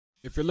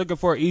If you're looking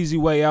for an easy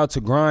way out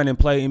to grind and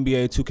play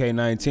NBA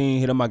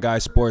 2K19, hit up my guy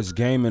Sports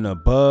Gaming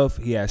above.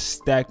 He has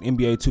stacked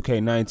NBA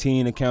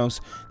 2K19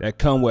 accounts that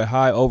come with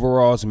high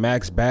overalls,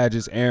 max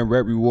badges, and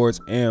rep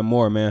rewards, and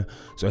more, man.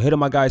 So hit up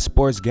my guy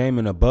Sports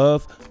Gaming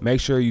above. Make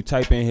sure you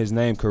type in his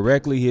name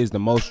correctly. He is the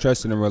most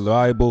trusted and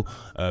reliable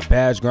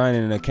badge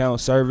grinding and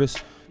account service.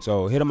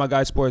 So hit up my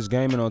guy Sports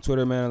Gaming on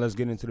Twitter, man. Let's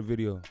get into the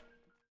video.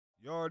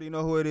 You already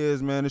know who it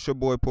is, man. It's your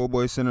boy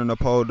Poorboysin, and the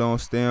Poe don't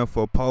stand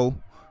for Poe.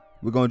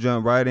 We're going to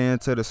jump right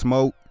into the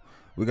smoke.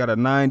 We got a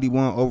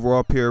 91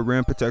 overall pure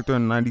rim protector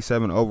and a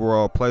 97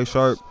 overall play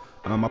sharp.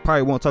 I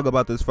probably won't talk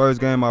about this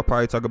first game. I'll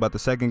probably talk about the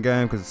second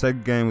game because the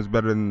second game was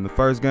better than the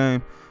first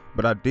game.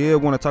 But I did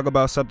want to talk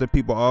about something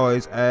people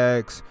always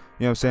ask,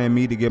 you know what I'm saying,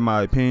 me to get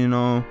my opinion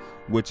on,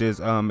 which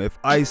is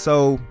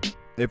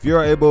if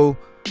you're able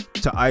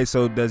to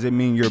ISO, does it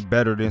mean you're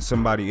better than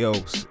somebody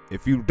else?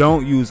 If you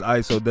don't use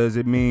ISO, does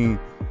it mean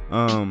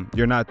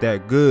you're not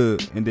that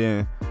good? And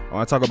then I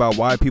want to talk about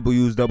why people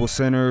use double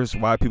centers,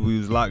 why people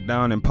use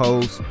lockdown and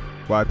post,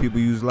 why people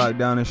use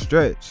lockdown and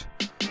stretch.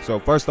 So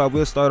first off,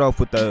 we'll start off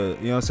with the,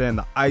 you know what I'm saying,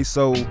 the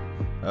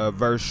ISO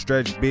versus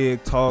stretch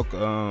big talk.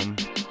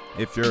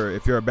 If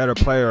you're a better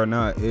player or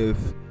not if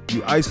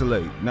you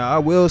isolate. Now I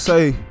will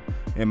say,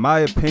 in my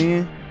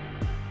opinion,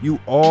 you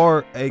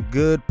are a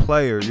good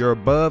player. You're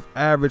above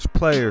average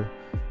player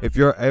if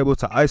you're able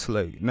to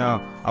isolate.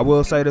 Now I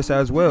will say this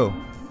as well.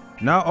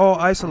 Not all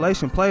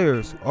isolation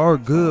players are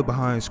good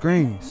behind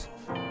screens.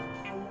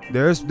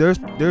 There's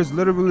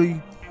literally, you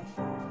know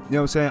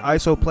what I'm saying,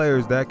 ISO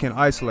players that can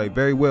isolate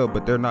very well,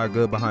 but they're not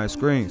good behind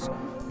screens.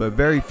 But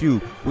very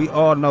few. We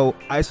all know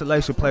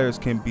isolation players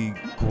can be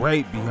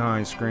great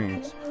behind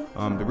screens.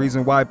 The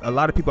reason why a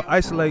lot of people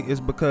isolate is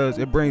because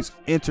it brings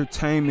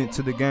entertainment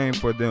to the game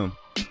for them.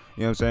 You know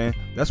what I'm saying?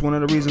 That's one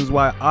of the reasons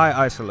why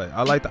I isolate.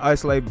 I like to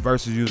isolate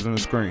versus using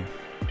the screen.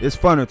 It's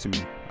funner to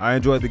me. I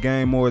enjoy the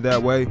game more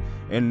that way,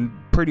 and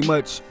pretty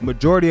much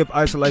majority of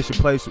isolation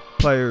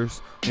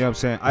players, you know what I'm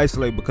saying,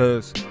 isolate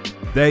because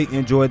they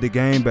enjoy the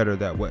game better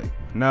that way.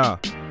 Now,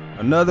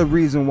 another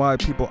reason why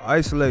people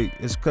isolate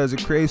is because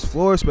it creates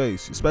floor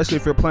space, especially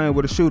if you're playing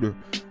with a shooter.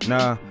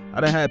 Now,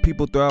 I done had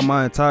people throughout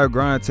my entire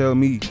grind tell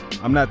me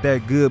I'm not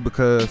that good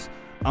because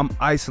I'm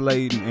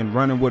isolating and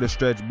running with a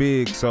stretch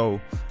big.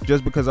 So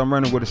just because I'm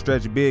running with a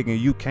stretch big and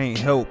you can't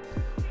help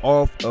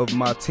off of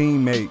my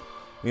teammate,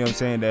 you know what I'm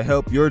saying, to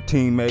help your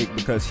teammate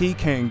because he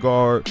can't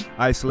guard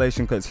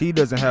isolation because he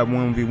doesn't have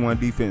 1v1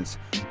 defense,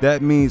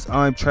 that means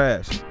I'm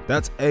trash.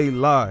 That's a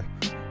lie.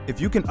 If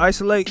you can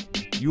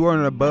isolate, you are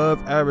an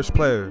above average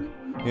player.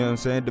 You know what I'm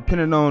saying?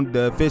 Depending on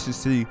the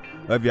efficiency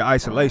of your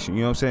isolation.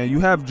 You know what I'm saying?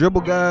 You have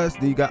dribble guys,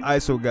 then you got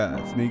ISO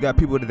guys. Then you got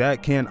people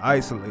that can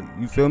isolate.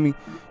 You feel me?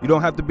 You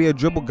don't have to be a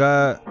dribble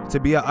guy to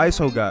be an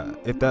ISO guy,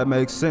 if that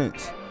makes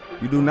sense.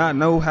 You do not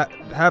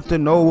have to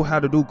know how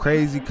to do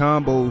crazy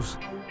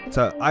combos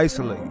to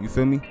isolate. You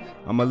feel me?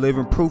 I'm a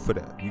living proof of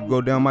that. You can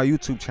go down my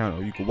YouTube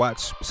channel. You can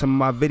watch some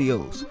of my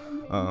videos.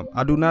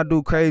 I do not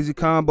do crazy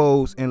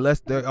combos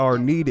unless they are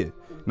needed.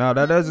 Now,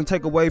 that doesn't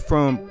take away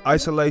from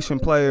isolation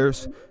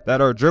players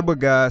that are dribble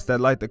guys that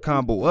like to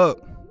combo up,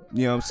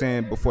 you know what I'm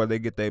saying, before they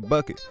get their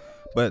bucket.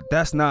 But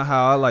that's not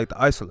how I like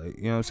to isolate,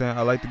 you know what I'm saying?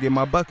 I like to get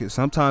my bucket.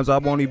 Sometimes I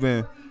won't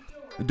even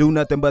do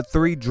nothing but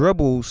 3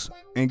 dribbles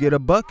and get a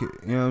bucket,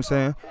 you know what I'm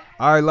saying?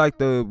 I like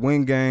to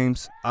win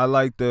games. I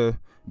like to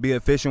be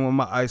efficient with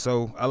my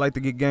ISO. I like to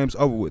get games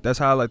over with. That's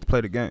how I like to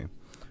play the game.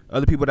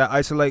 Other people that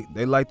isolate,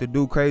 they like to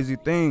do crazy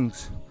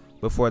things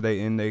before they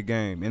end their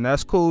game, and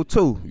that's cool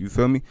too, you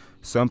feel me?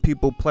 Some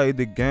people play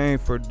the game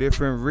for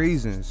different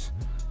reasons.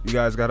 You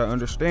guys got to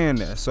understand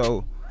that.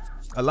 So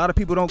a lot of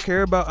people don't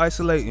care about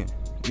isolating,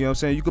 you know what I'm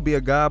saying? You could be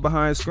a guy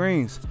behind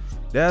screens,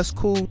 that's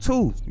cool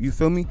too, you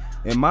feel me?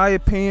 In my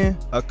opinion,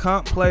 a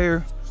comp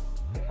player,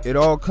 it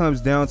all comes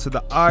down to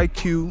the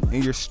IQ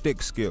and your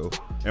stick skill,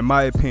 in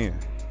my opinion.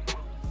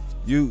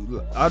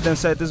 I've done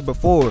said this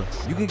before,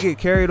 you can get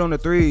carried on the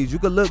threes, you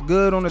could look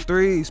good on the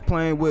threes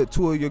playing with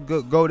 2 of your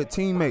goated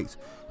teammates,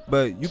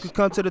 but you could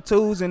come to the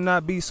twos and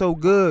not be so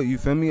good, you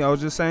feel me? I was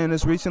just saying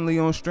this recently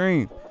on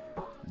stream.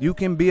 You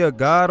can be a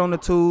god on the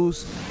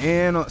twos,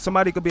 and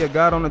somebody could be a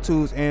god on the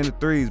twos and the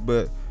threes,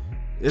 but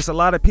it's a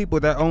lot of people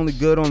that are only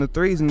good on the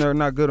threes and they're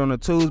not good on the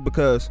twos,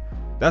 because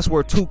that's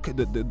where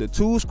the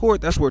twos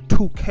court, that's where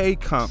 2K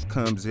comp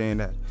comes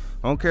in at.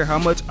 I don't care how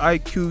much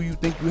IQ you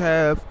think you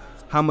have,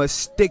 how much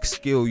stick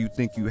skill you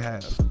think you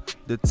have.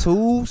 The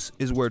twos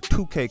is where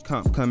 2K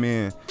comp come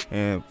in.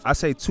 And I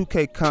say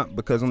 2K comp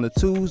because on the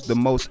twos, the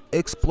most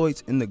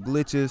exploits and the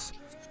glitches,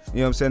 you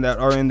know what I'm saying, that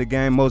are in the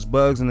game, most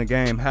bugs in the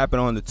game happen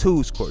on the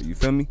twos court, you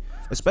feel me?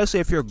 Especially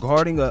if you're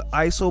guarding a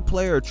ISO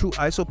player, a true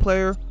ISO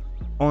player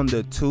on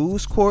the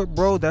twos court,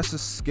 bro, that's a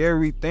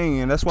scary thing.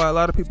 And that's why a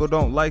lot of people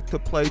don't like to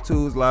play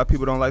twos. A lot of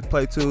people don't like to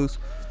play twos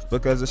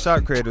because the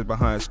shot creators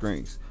behind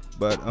screens.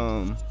 But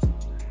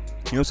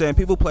you know what I'm saying?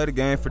 People play the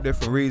game for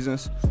different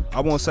reasons. I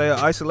won't say an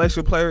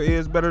isolation player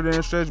is better than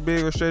a stretch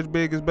big or stretch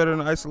big is better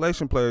than an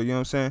isolation player, you know what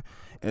I'm saying?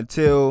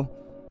 Until,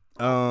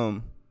 you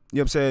know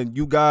what I'm saying,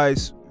 you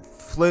guys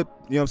flip,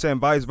 you know what I'm saying,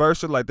 vice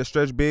versa, like the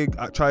stretch big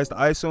tries to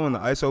ISO and the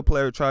ISO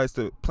player tries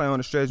to play on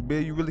the stretch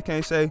big, you really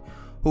can't say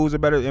who's a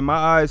better. In my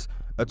eyes,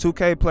 a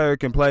 2K player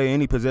can play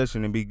any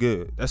position and be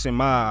good. That's in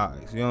my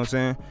eyes, you know what I'm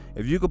saying?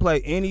 If you can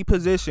play any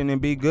position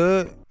and be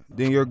good,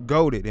 then you're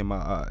goated in my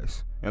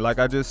eyes. And like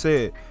I just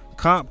said,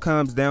 comp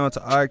comes down to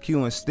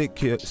IQ and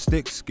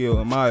stick skill,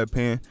 in my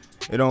opinion.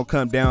 It don't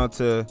come down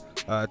to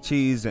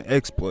cheese and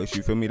exploits,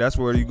 you feel me? That's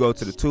where you go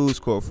to the tools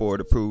court for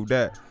to prove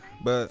that.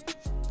 But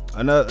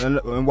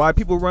and why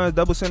people run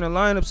double center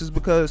lineups is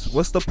because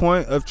what's the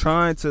point of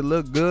trying to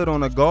look good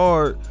on a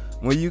guard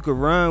when you could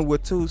run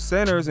with 2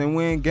 centers and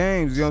win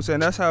games? You know what I'm saying?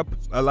 That's how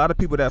a lot of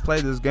people that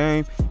play this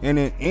game, and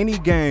in any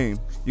game,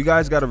 you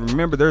guys got to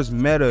remember there's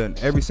meta in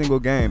every single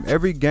game.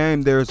 Every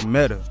game there's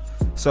meta.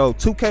 So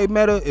 2K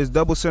meta is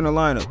double center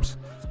lineups,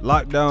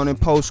 lockdown and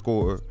post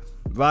score,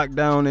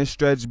 lockdown and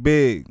stretch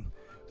big,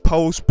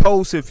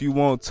 post if you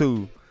want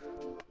to.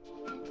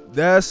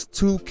 That's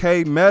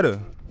 2K meta.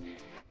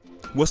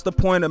 What's the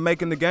point of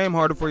making the game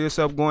harder for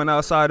yourself going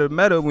outside of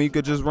meta when you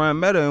could just run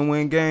meta and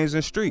win games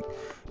and streak?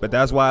 But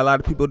that's why a lot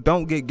of people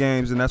don't get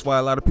games, and that's why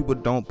a lot of people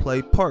don't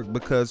play Park,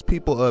 because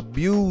people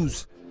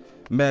abuse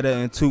meta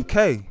in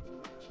 2K.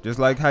 Just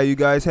like how you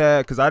guys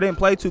had, because I didn't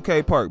play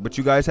 2K Park, but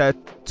you guys had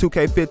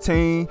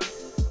 2K15.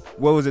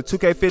 What was it,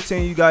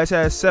 2K15? You guys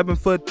had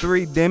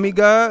 7'3"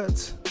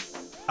 demigods.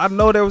 I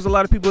know there was a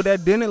lot of people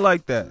that didn't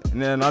like that.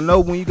 And then I know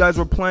when you guys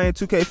were playing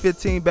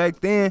 2K15 back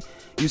then,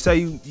 you say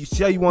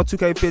you want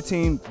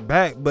 2K15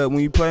 back, but when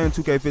you play in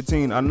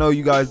 2K15, I know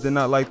you guys did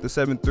not like the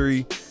 7'3",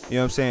 you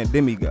know what I'm saying,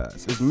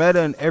 demigods. It's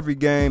meta in every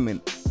game,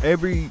 and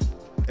every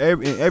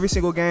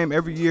single game,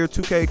 every year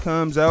 2K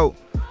comes out,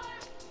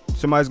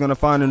 somebody's gonna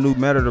find a new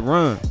meta to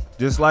run.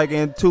 Just like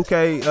in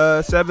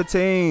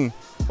 2K17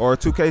 or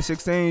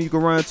 2K16, you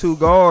can run 2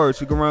 guards.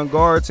 You can run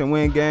guards and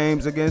win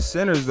games against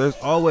centers. There's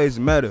always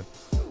meta.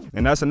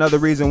 And that's another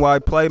reason why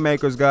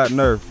playmakers got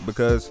nerfed,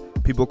 because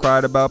people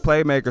cried about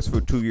playmakers for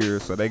 2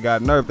 years, so they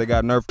got nerfed. They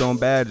got nerfed on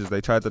badges.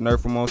 They tried to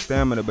nerf them on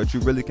stamina, but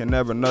you really can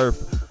never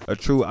nerf a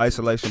true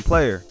isolation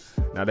player.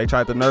 Now they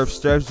tried to nerf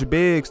stretch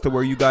bigs to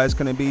where you guys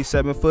couldn't be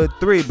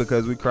 7'3"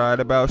 because we cried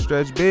about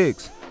stretch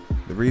bigs.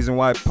 The reason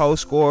why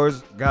post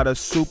scores got a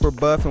super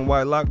buff and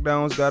why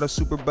lockdowns got a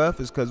super buff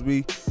is because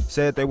we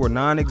said they were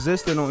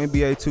non-existent on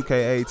NBA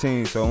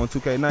 2K18. So on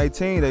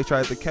 2K19, they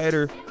tried to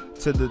cater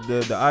to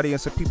the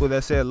audience of people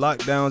that said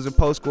lockdowns and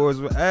post scores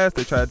were ass.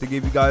 They tried to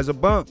give you guys a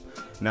bump.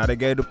 Now they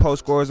gave the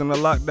post scores and the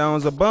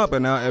lockdowns a bump,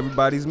 and now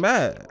everybody's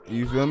mad.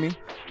 You feel me?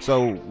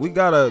 So we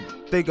gotta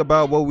think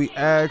about what we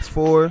asked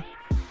for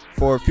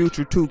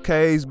future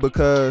 2Ks,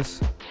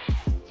 because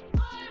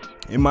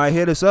it might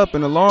hit us up in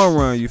the long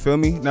run, you feel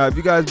me? Now, if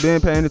you guys been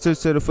paying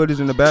attention to the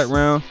footage in the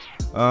background,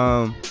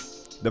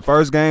 the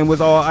first game was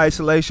all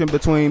isolation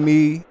between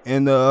me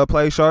and the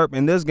play sharp,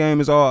 and this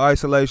game is all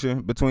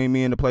isolation between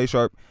me and the play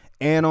sharp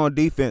and on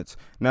defense.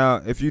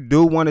 Now, if you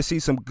do want to see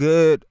some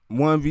good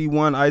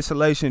 1v1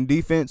 isolation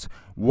defense,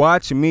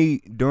 watch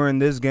me during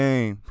this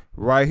game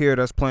right here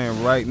that's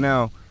playing right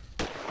now.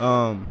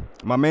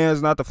 My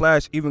man's Not the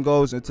Flash even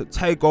goes into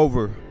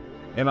takeover,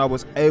 and I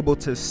was able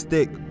to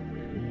stick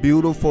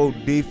beautiful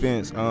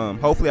defense.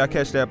 Hopefully I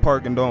catch that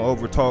part and don't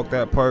over talk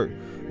that part,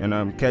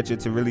 and catch it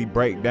to really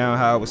break down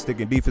how I was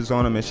sticking defense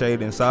on him and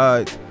shading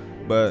sides.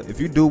 But if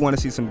you do want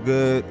to see some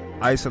good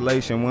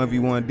isolation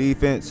 1v1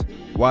 defense,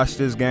 watch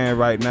this game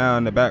right now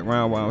in the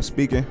background while I'm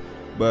speaking.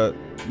 But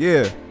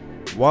yeah,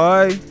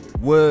 why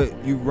would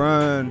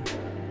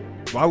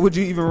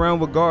you even run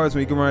with guards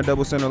when you can run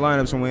double center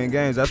lineups and win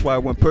games? That's why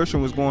when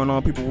pushing was going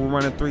on, people were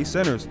running 3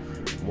 centers.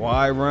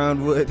 Why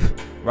run with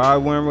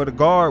a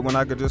guard when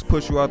I could just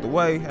push you out the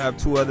way, have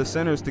 2 other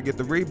centers to get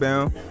the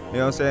rebound, you know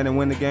what I'm saying, and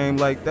win the game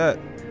like that?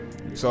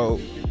 So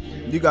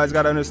you guys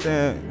got to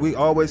understand, we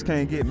always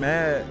can't get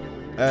mad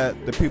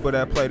at the people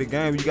that play the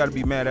game. You got to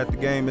be mad at the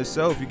game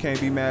itself. You can't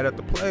be mad at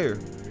the player.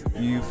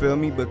 You feel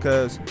me?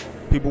 Because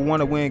people want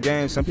to win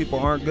games. Some people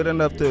aren't good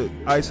enough to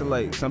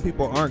isolate. Some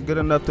people aren't good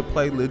enough to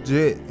play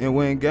legit and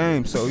win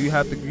games. So you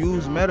have to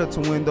use meta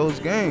to win those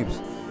games.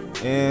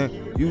 And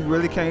you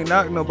really can't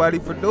knock nobody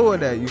for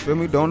doing that. You feel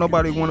me? Don't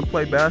nobody want to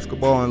play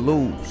basketball and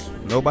lose.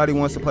 Nobody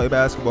wants to play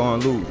basketball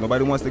and lose.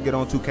 Nobody wants to get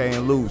on 2K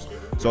and lose.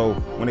 So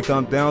when it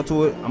comes down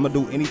to it, I'm going to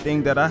do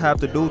anything that I have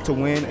to do to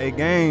win a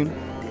game.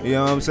 You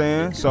know what I'm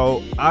saying?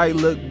 So I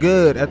look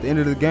good at the end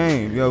of the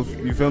game. You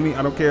feel me?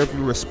 I don't care if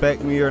you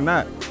respect me or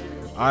not.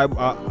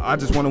 I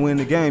just want to win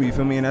the game, you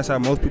feel me? And that's how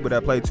most people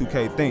that play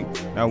 2K think.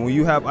 Now, when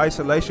you have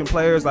isolation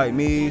players like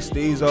me,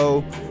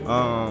 Steezo,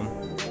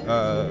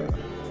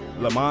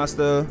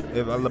 LaMonsta,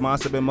 if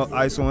LaMonsta been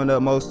isoing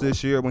up most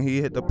this year when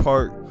he hit the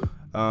park,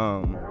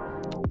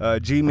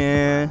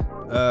 G-Man,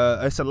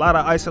 it's a lot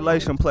of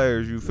isolation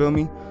players, you feel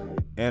me?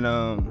 And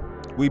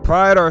we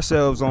pride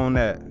ourselves on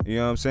that, you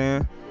know what I'm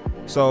saying?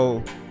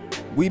 So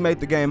we make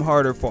the game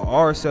harder for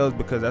ourselves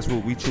because that's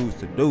what we choose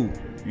to do,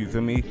 you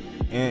feel me?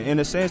 And in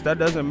a sense, that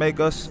doesn't make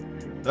us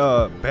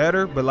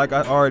better, but like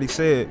I already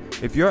said,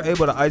 if you're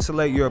able to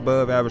isolate, you're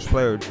above average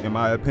player in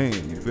my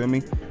opinion, you feel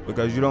me?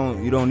 Because you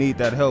don't need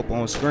that help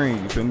on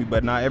screen, you feel me?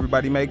 But not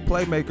everybody make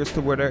playmakers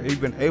to where they're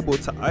even able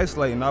to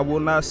isolate, and I will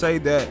not say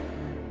that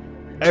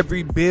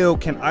every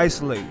build can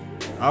isolate.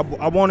 I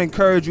want to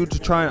encourage you to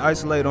try and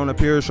isolate on a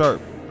pure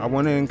sharp. I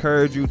want to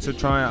encourage you to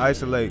try and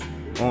isolate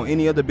on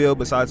any other build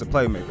besides a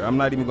playmaker. I'm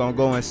not even gonna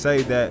go and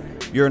say that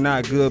you're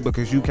not good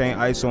because you can't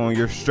ISO on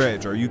your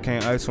stretch or you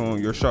can't ISO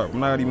on your sharp. I'm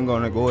not even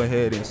gonna go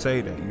ahead and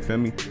say that, you feel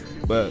me?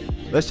 But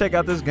let's check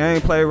out this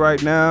gameplay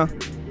right now.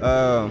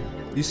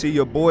 You see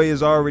your boy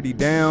is already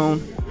down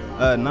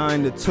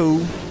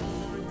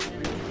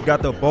 9-2.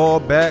 Got the ball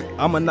back.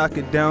 I'ma knock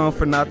it down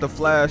for not the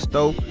flash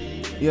though.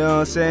 You know what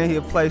I'm saying?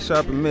 He'll play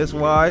sharp and miss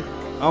wide.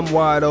 I'm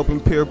wide open,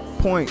 pure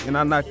point, and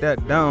I knocked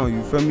that down,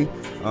 you feel me?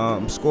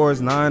 Score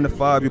is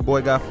 9-5. Your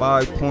boy got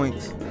 5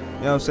 points. You know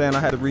what I'm saying? I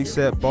had to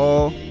reset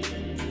ball.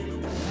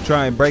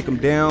 Try and break him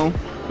down.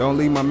 Don't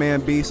leave my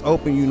man Beast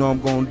open. You know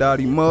I'm gonna dot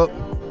him up. You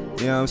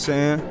know what I'm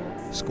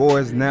saying? Score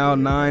is now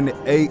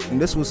 9-8. And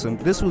this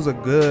was a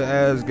good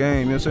ass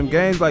game. You know, some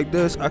games like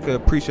this I could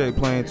appreciate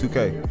playing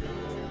 2K.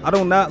 I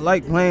do not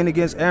like playing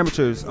against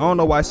amateurs. I don't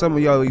know why some of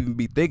y'all even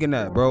be thinking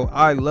that, bro.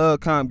 I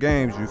love comp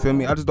games, you feel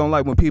me? I just don't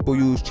like when people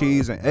use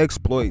cheese and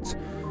exploits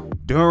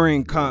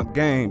during comp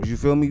games, you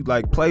feel me?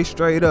 Like, play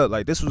straight up.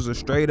 Like, this was a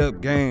straight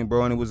up game,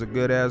 bro, and it was a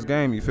good ass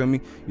game, you feel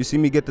me? You see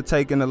me get the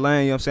take in the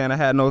lane, you know what I'm saying? I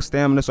had no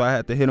stamina, so I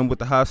had to hit him with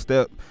the high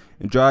step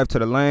and drive to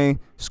the lane.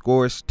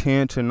 Score is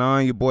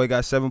 10-9. Your boy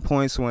got 7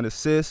 points, 1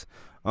 assist.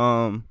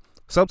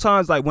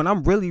 Sometimes, like, when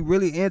I'm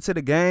really into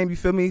the game, you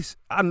feel me?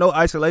 I know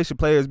isolation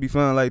players be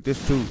feeling like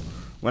this too.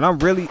 When I'm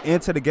really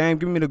into the game,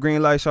 give me the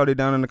green light, shout it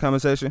down in the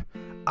comment section.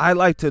 I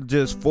like to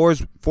just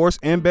force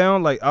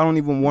inbound. Like, I don't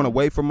even want to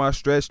wait for my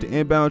stretch to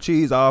inbound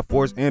cheese. I'll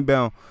force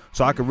inbound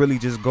so I can really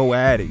just go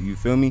at it, you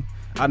feel me?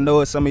 I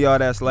know it's some of y'all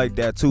that's like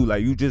that too.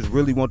 Like, you just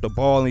really want the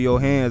ball in your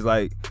hands,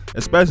 like,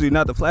 especially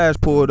not the flash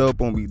pulled up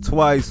on me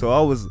twice. So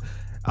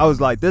I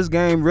was like, this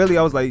game really,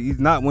 I was like, he's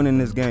not winning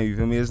this game, you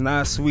feel me? It's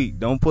not sweet.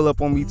 Don't pull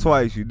up on me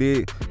twice, you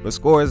did. But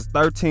score is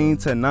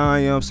 13-9, you know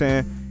what I'm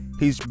saying?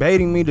 He's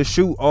baiting me to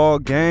shoot all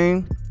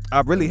game.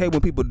 I really hate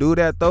when people do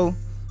that though.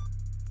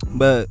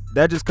 But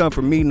that just come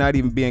from me not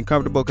even being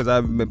comfortable because I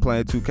haven't been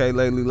playing 2K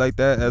lately like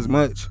that as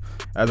much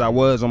as I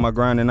was on my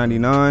grind in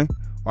 99.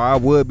 Or I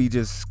would be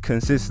just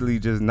consistently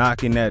just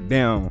knocking that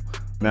down.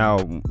 Now,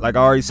 like I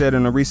already said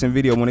in a recent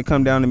video, when it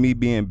come down to me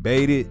being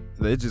baited,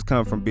 it just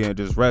come from being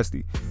just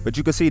rusty. But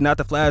you can see not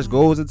the flash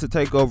goes into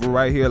takeover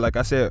right here. Like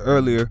I said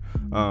earlier,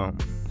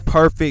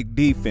 perfect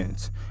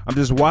defense. I'm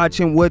just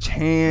watching which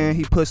hand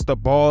he puts the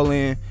ball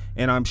in,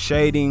 and I'm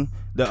shading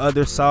the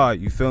other side,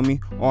 you feel me?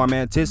 Or I'm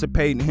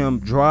anticipating him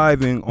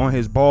driving on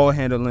his ball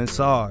handling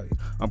side.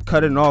 I'm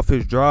cutting off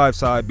his drive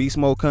side. Beast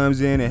Mode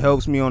comes in and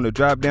helps me on the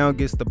drop down,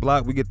 gets the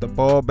block, we get the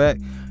ball back.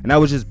 And that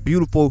was just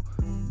beautiful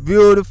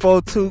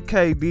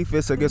 2K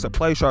defense against a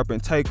play sharp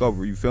and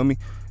takeover, you feel me?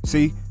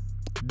 See,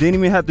 didn't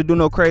even have to do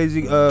no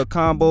crazy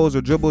combos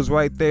or dribbles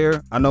right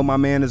there. I know my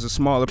man is a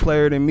smaller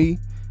player than me.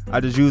 I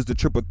just used the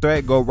triple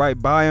threat, go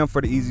right by him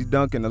for the easy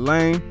dunk in the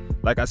lane.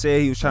 Like I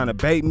said, he was trying to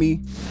bait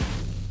me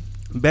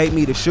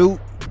to shoot.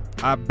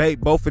 I bait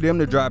both of them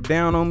to drop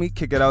down on me,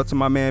 kick it out to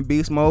my man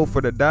Beast Mode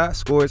for the dot.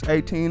 Score is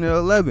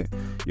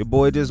 18-11. Your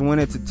boy just went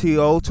into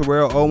TO,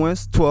 Terrell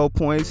Owens, 12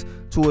 points,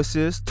 2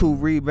 assists, 2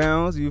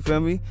 rebounds, you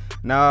feel me?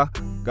 Now,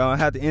 gonna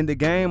have to end the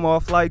game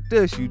off like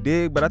this, you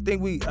dig? But I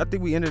think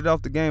we ended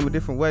off the game a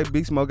different way.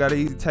 Beast Mode got an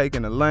easy take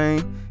in the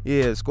lane.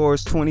 Yeah, score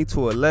is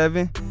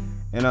 20-11.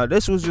 And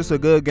this was just a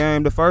good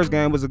game. The first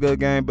game was a good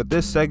game, but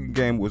this second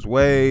game was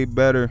way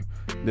better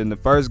than the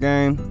first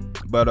game.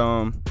 But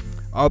I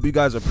hope you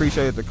guys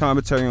appreciate the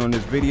commentary on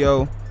this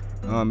video.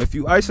 If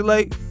you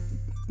isolate,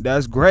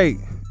 that's great.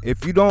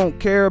 If you don't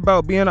care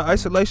about being an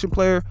isolation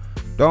player,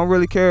 don't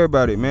really care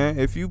about it, man.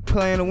 If you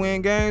playing to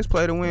win games,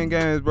 play to win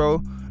games,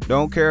 bro.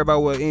 Don't care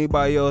about what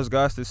anybody else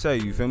got to say,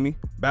 you feel me?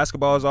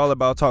 Basketball is all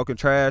about talking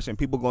trash, and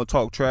people gonna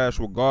talk trash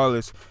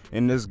regardless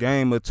in this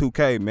game of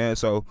 2K, man.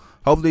 So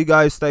hopefully you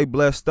guys stay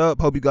blessed up.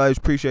 Hope you guys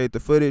appreciate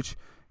the footage.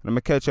 And I'm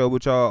gonna catch up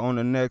with y'all on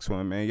the next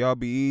one, man. Y'all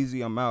be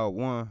easy. I'm out.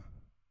 1.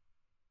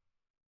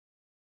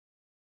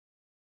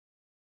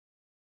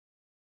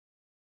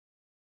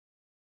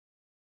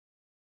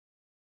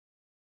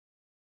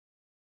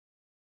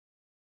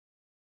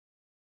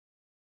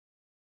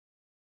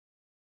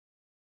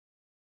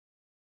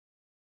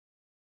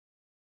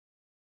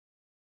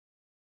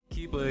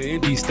 Keep an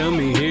empty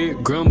stomach here,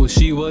 grumble,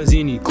 she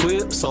wasn't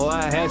equipped, so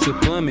I had to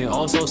plummet.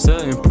 Also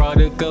sudden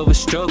product of a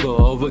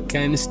struggle,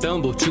 overcame the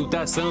stumble, truth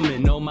I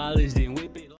summoned, no mileage didn't whip it.